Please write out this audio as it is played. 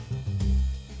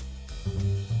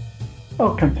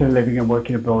Welcome to the Living and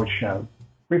Working Abroad show.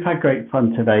 We've had great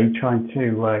fun today trying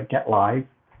to get live.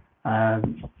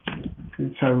 Um,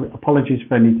 so apologies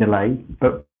for any delay,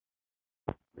 but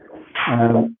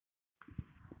um,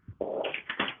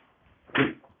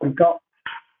 we've got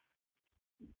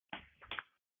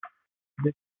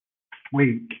this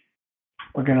week,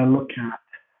 we're going to look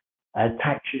at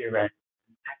tax year end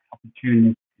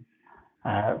opportunities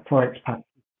for expats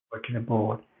working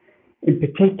abroad. In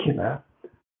particular,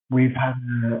 we've had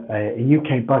a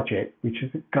UK budget which has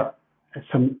got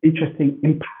some interesting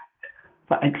impact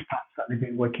for expats that have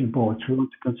been working abroad. So we want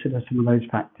to consider some of those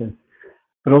factors,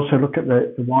 but also look at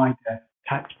the wider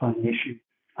tax planning issue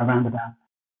around about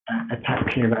a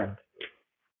tax year end.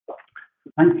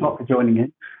 Thanks a lot for joining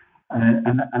in,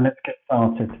 and let's get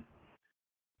started.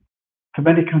 For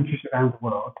many countries around the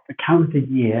world, the calendar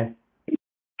year is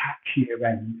tax year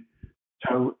end.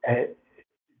 So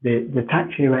the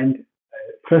tax year end,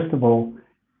 first of all,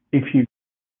 if you,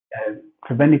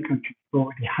 for many countries, you've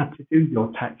already had to do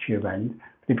your tax year end,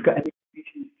 but if you've got any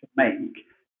decisions to make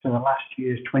to the last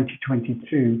year's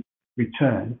 2022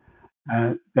 return,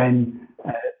 then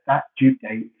that due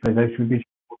date for those revisions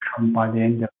will come by the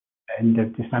end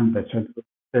of December, so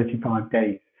 35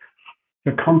 days.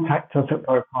 So contact us at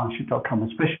boropartnership.com,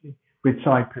 especially with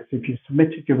Cyprus. If you've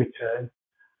submitted your return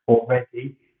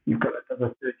already, you've got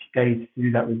another 30 days to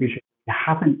do that revision. If you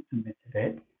haven't submitted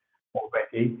it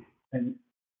already, then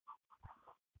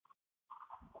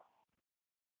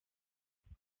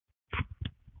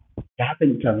you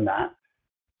haven't done that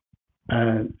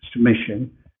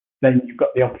submission, then you've got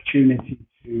the opportunity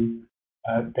to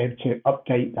be able to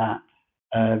update that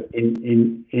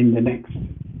in the next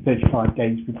 35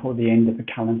 days before the end of the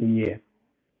calendar year.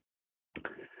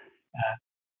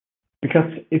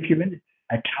 Because if you're in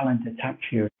a calendar tax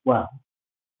year as well,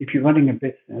 if you're running a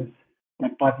business,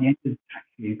 then by the end of the tax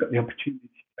year, you've got the opportunity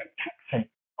to make tax savings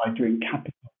by doing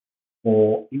capital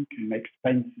or income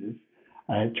expenses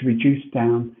to reduce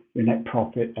down your net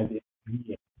profit at the end of the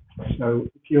year. So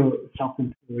if you're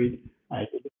self-employed,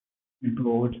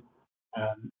 abroad,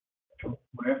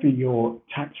 wherever your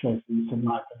tax residence and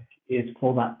liability is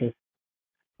for that business,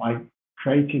 by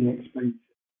creating expenses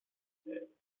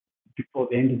before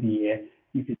the end of the year,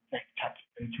 you can take tax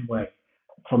straight away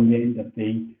from the end of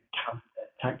the calendar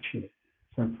tax year.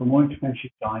 So for more information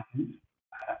guidance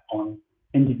on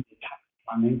end of year tax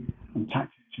planning and tax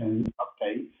return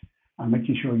updates and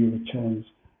making sure your returns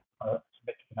are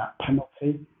submitted without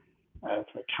penalty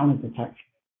for a calendar tax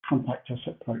year, contact us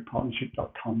at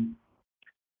boropartnership.com.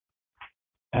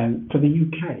 For the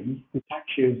UK, the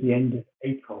tax year is the end of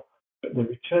April, but the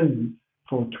returns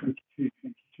for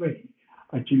 22-23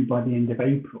 are due by the end of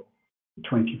April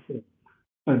 24.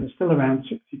 So there's still around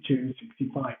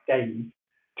 62-65 days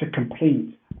to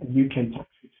complete a UK tax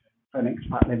return for an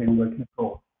expat living and working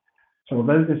abroad. So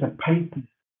although there's a paper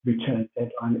return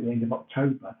deadline at the end of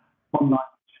October, online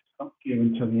is not due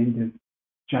until the end of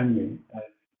January,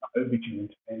 not overdue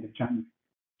until the end of January.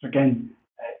 So again,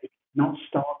 if you've not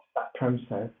started that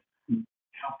process, and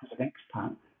help as an expat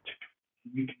to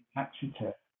complete a UK tax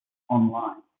return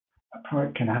online, a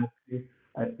product can help you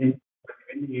in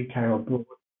the UK or abroad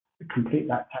to complete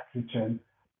that tax return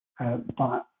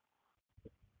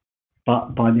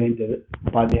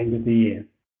by the end of the year.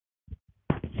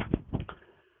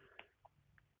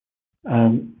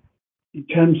 In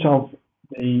terms of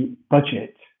the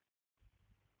budget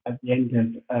at the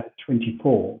end of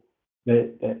 24,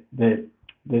 there's going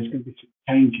to be some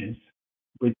changes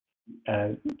with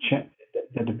that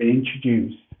have been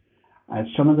introduced.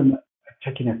 Some of them are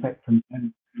taking effect from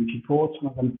 24, some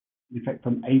of them in effect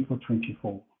from April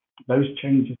 24. Those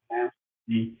changes now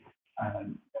the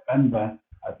November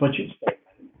budget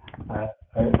statement are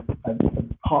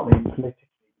partly politically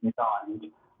designed,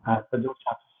 but they also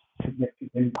have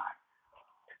significant impact.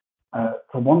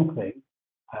 For one thing,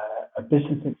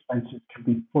 business expenses can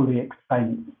be fully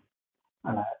expensed.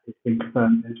 It's been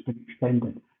confirmed and it's been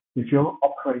extended. If you're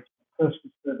operating a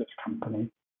personal service company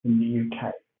in the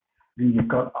UK, then you've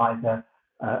got either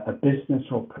a business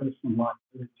or personal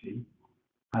liability,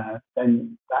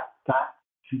 then that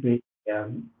can be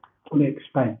fully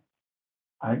expensed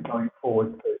going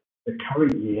forward for the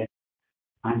current year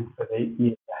and for the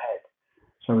years ahead.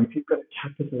 So if you've got a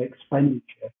capital expenditure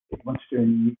that you want to do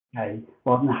in the UK,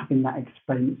 rather than having that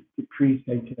expense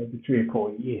depreciated over 3 or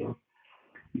 4 years,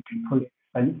 you can fully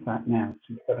expense that now.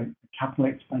 So you've got a capital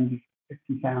expenditure of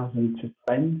 50,000 to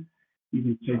spend. You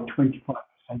can say 25%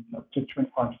 up to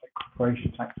 25%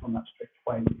 corporation tax on that straight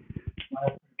away. I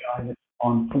have guidance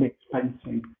on fully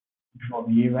expensing before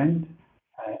the year end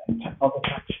and other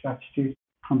tax strategies.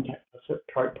 Contact us at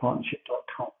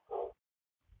boropartnership.com.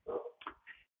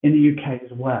 in the UK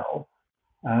as well,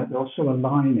 they're also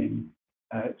aligning.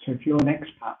 So if you're an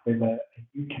expat with a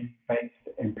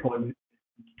UK-based employment,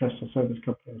 personal service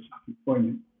company or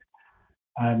self-employment,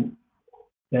 um,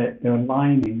 they're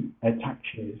aligning their tax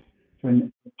years. So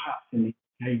in the past, in the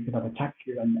UK, you could have a tax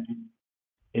year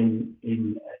in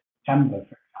December,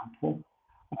 for example,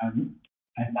 um,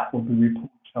 and that will be reported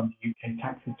on the UK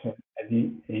tax return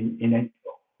in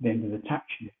April, the end of the tax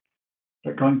year.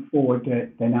 But going forward,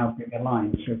 they're now being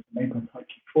aligned. So from April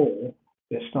 24,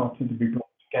 they're starting to be brought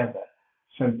together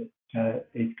so that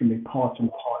it's going to be part and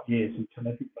part years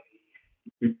until everybody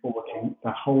is reporting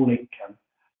the whole income,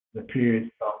 the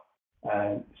period from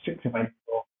 6th of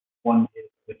April one year to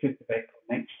the 5th of April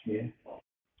next year.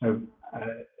 So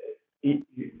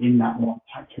in that one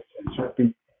tax return. So it'd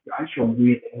be your actual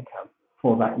real income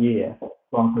for that year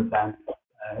rather than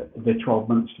the 12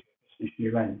 months to your business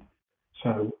year end.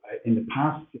 So in the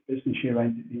past, the business year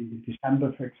end at the end of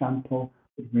December, for example,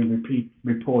 would be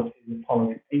reported in the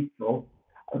following April.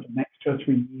 Over the next 2 or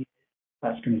 3 years,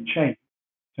 that's going to change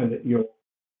so that your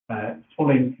full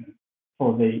income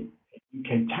for the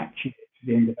UK tax year to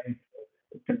the end of April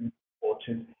is going to be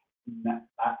reported in that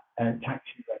tax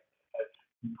year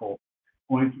report.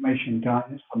 More information and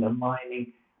guidance on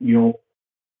aligning your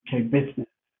UK business,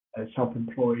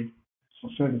 self-employed,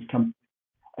 service company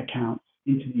accounts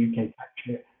into the UK tax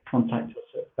year, contact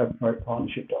us at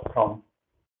webpropartnership.com.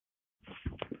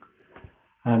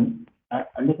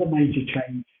 Another major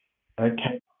change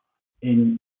came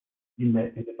in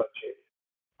the budget,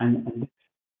 and this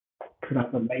could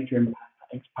have a major impact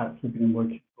on expats living and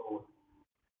working abroad.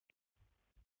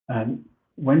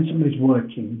 When somebody's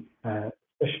working,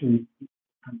 especially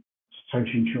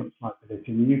social insurance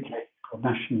liability, in the UK it's called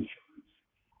national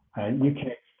insurance. UK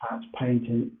expats pay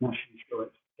into national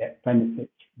insurance to get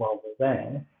benefits while they're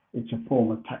there. It's a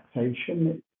form of taxation.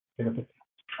 It's a bit of a tax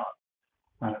cut.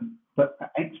 But for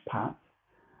expats,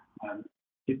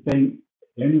 if the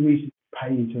only reason to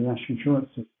pay into the national insurance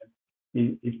system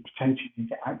is potentially to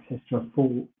get access to a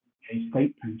full UK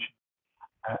state pension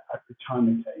at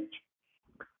retirement age.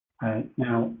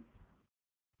 Now,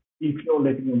 if you're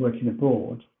living and working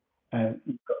abroad,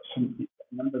 you've got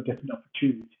a number of different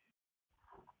opportunities.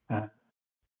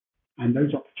 And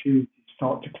those opportunities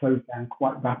start to close down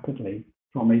quite rapidly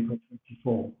from April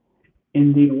 24.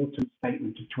 In the autumn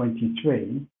statement of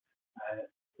 23,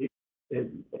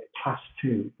 Class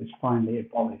 2 was finally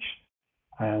abolished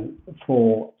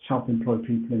for self-employed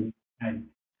people in the UK.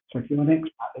 So if you're an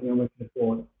expat living and working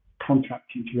abroad,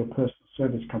 contracting to your personal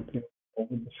service company or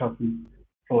with the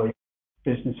self-employed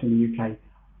business in the UK,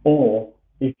 or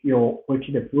if you're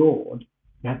working abroad,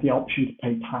 you have the option to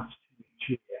pay Class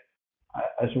 2 each year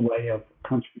as a way of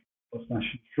contributing to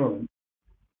national insurance.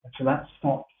 And so that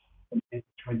stops from the end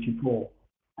of 24.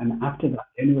 And after that,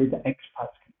 the only way that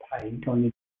expats can pay going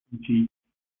into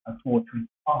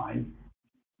 24-25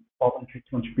 voluntary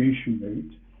contribution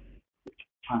route, which is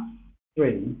Class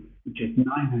 3, which is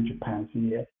 £900 a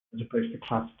year, as opposed to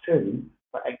Class 2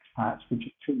 for expats, which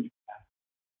is £200,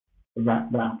 the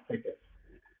round figures.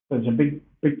 So there's a big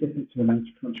difference in the amount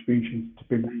of contributions to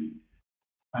be made.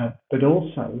 But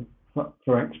also, for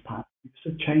expats, because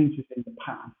of changes in the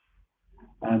past,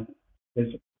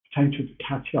 there's a potential to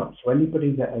catch up. So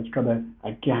anybody that has got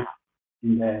a gap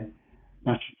in their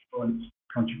national insurance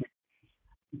contributions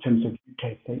in terms of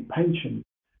UK state pension,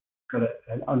 got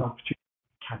an opportunity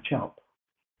to catch up.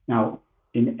 Now,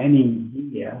 in any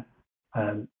year,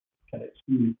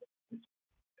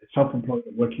 self-employed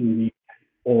working in the UK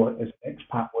or as an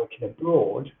expat working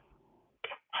abroad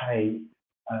can pay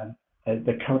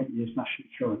the current year's national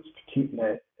insurance to keep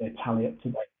their tally up to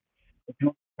date. They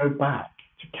can go back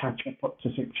to catch up to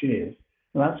 6 years.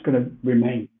 So that's going to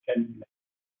remain generally.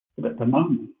 But at the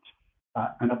moment,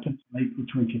 and up until April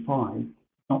 25, an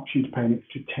option to pay an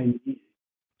extra 10 years.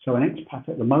 So an expat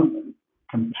at the moment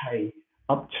can pay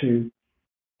up to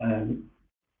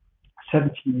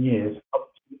 17 years,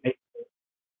 up to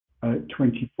April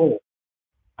 24,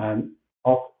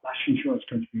 of national insurance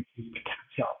contributions to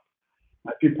catch up.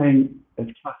 Now, if you're paying as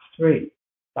Class 3,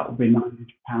 that would be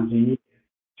 £900 a year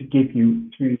to give you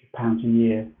 £300 a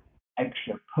year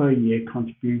extra per year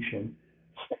contribution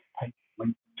to state pension when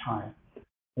you retire.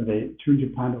 So the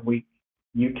 £200 a week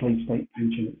UK state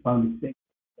pension is only thing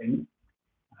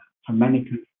for many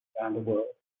countries around the world,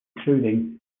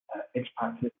 including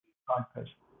expats living in Cyprus.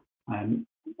 And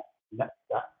that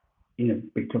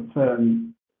be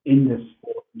confirmed in this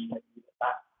autumn statement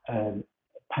that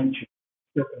pension is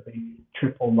still going to be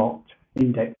triple locked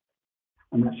index,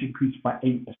 and that's increased by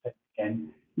 8%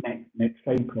 again next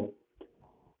April.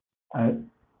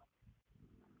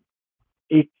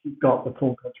 if you've got the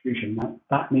full contribution,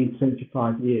 that means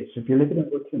 35 years. So if you're living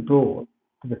and working abroad,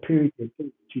 for the period you're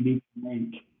doing it, you need to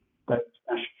make those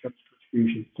national insurance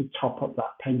contributions to top up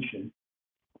that pension.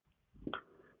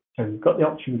 So you've got the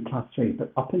option of class 3,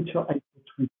 but up until April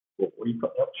 24, you've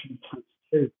got the option of class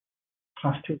 2.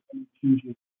 Class 2 is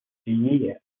usually a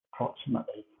year,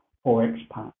 approximately, for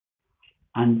expat.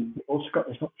 And you've also got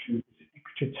this option of this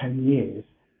extra 10 years.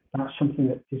 That's something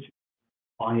that is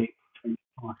by April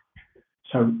 25.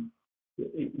 So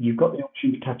you've got the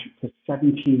option to catch up for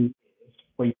 17 years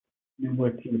where you've been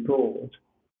working abroad.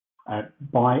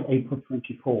 By April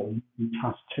 24, in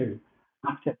class 2.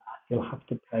 After that, you'll have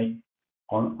to pay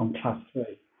on class 3.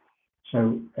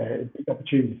 So a big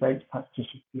opportunity for expats to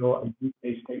secure a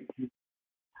UK state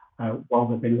while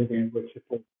they've been living and working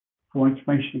abroad. For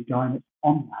information and guidance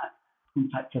on that,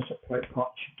 contact us at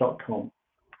poetpartnership.com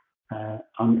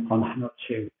on how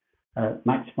to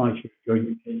maximise your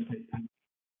UK state pension.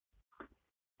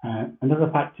 Another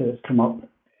factor that's come up,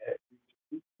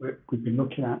 we've been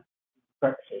looking at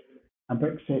Brexit, and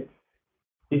Brexit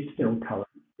is still current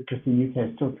because the UK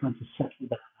is still trying to settle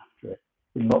down after it,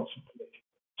 with lots of political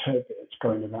turbulence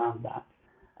going around that.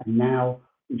 And now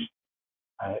we've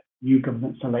new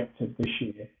governments elected this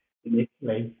year in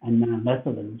Italy and now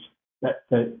Netherlands that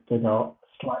are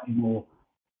slightly more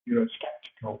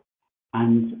Eurosceptical.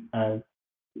 And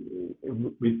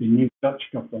with the new Dutch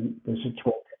government, there's a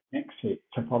talk of exit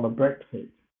to follow Brexit.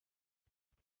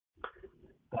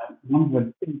 One of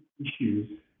the big issues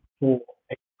for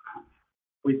expats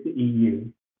with the EU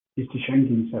is the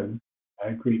Schengen Zone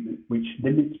agreement, which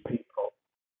limits people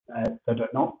that are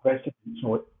not residents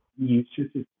or EU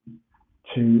citizens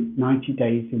to 90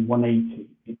 days in 180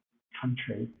 in the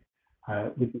country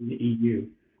within the EU.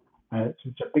 So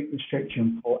it's a big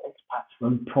restriction for expats who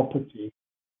own property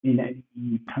in any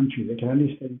EU country. They can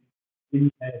only stay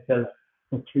in their villa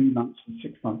for 3 months and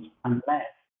 6 months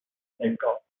unless they've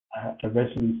got a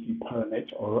residency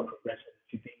permit or a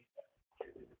residency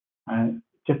visa.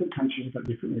 Different countries have got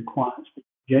different requirements, but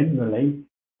generally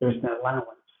there is an allowance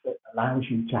that allows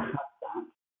you to have that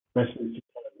residency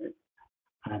permit.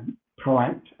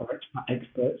 Proact or expat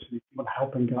experts, if you want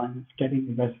help and guidance getting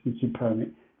the residency permit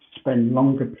to spend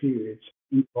longer periods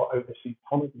in your overseas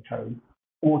holiday home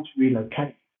or to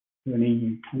relocate to an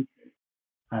EU country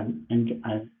and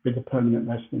with a permanent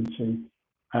residency,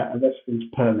 a residence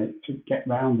permit to get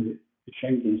around the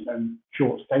Schengen Zone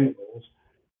short stay rules,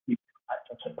 you can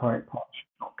contact us at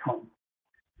poetpartnership.com.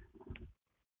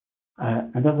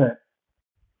 Another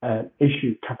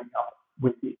issue coming up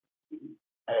with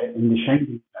in the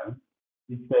Schengen Zone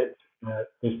is that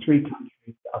there's 3 countries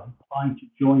that have applied to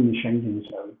join the Schengen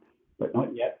Zone but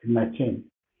not yet been let in.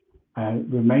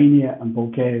 Romania and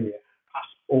Bulgaria pass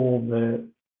all the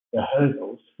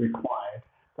hurdles required,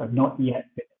 but have not yet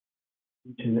been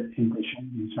into the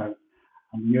Schengen Zone.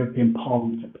 And the European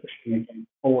Parliament are pushing again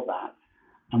for that.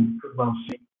 And we could well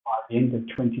see by the end of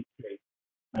 23,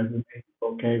 Romania and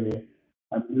Bulgaria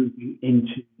are moving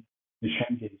into the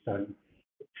Schengen Zone,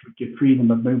 which would give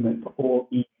freedom of movement for all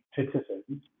EU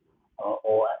citizens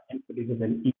or anybody with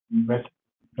an EU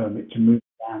residency permit to move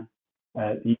down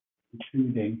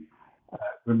including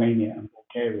Romania and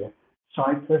Bulgaria.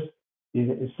 Cyprus is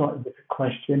a slightly different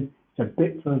question. It's a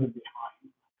bit further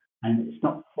behind and it's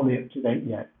not fully up to date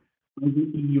yet. Will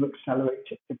the EU accelerate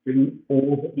it to bring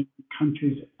all the EU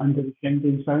countries under the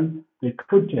Schengen Zone? They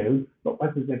could do, but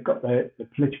whether they've got the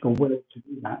political will to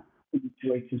do that, we need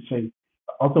to wait and see.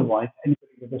 But otherwise,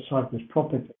 anybody with a Cyprus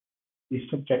property is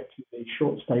subject to the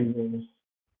short stay rules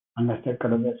unless they've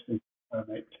got a residency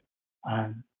permit.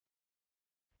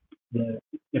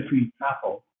 The free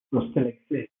travel will still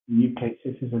exist for UK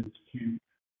citizens to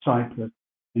Cyprus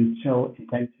until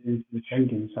it enters into the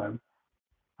Schengen Zone.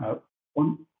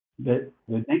 The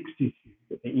next issue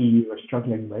that the EU are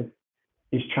struggling with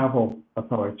is travel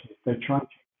authorities. They're trying to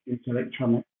introduce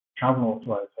electronic travel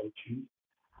authorization.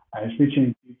 It's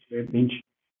originally due to be introduced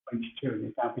in 2022 and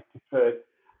it's now been deferred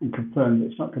and confirmed that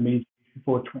it's not going to be introduced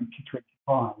before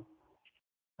 2025.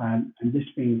 And this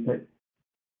means that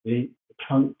the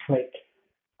click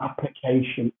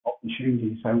application of the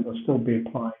Schengen Zone will still be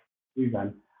applied to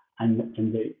them, and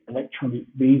the electronic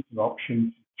visa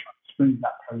option to smooth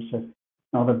that process is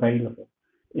not available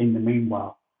in the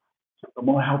meanwhile. So for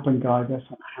more help and guidance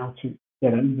on how to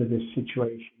get under this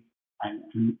situation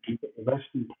and get the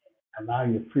residency permit, allow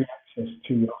you free access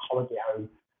to your holiday home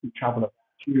and travel around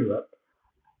Europe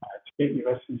to get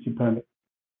your residency permit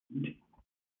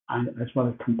and as well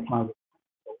as comply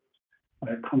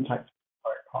with contact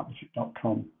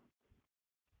partnership.com.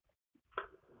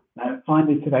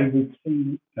 Finally, today we've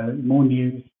seen more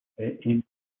news in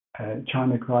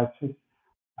China crisis.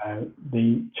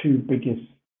 The two biggest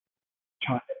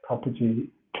China property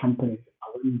companies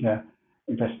are under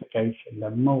investigation.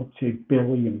 They're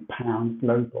multi-billion pound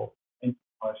global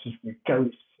enterprises with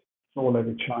ghosts all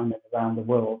over China and around the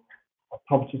world.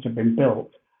 Properties have been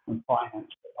built and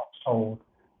financed but not sold.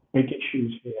 Big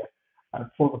issues here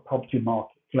for the property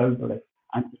market globally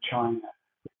and for China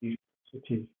with these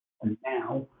cities. And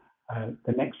now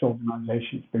the next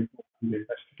organisation has been brought under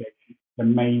investigation, the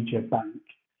major bank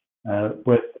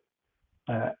worth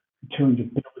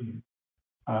 200 billion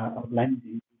of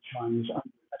lending in China's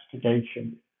under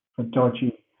investigation for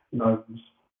dodgy loans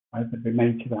that have been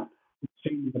made to that.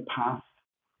 We've seen in the past,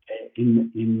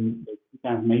 in the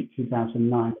 2008,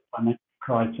 2009 financial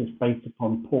crisis based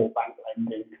upon poor bank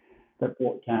lending that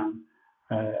brought down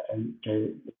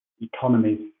the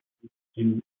economies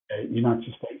in the United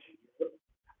States and Europe.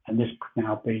 And this could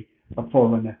now be a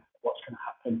forerunner of what's going to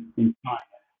happen in China.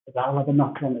 But that will have a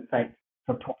knock-on effect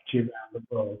for property around the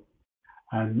world.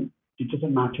 It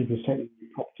doesn't matter if you're selling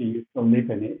your property, you still live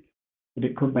in it, but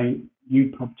it could make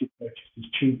new property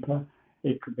purchases cheaper.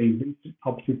 It could be recent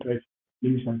property purchases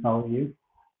lose their value.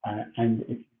 And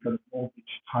if you've got a mortgage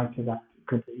tied to that, it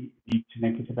could lead to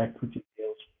negative equity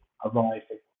deals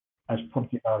arising as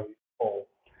property values fall.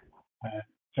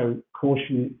 So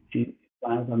caution is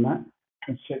loud on that.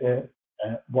 Consider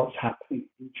what's happening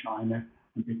in China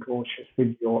and be cautious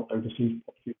with your overseas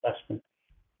property investment.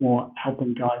 More help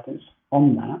and guidance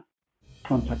on that,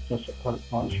 contact us at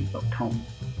productpartnership.com.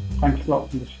 Thanks a lot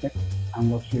for listening,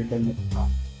 and we'll see you again next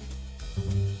time.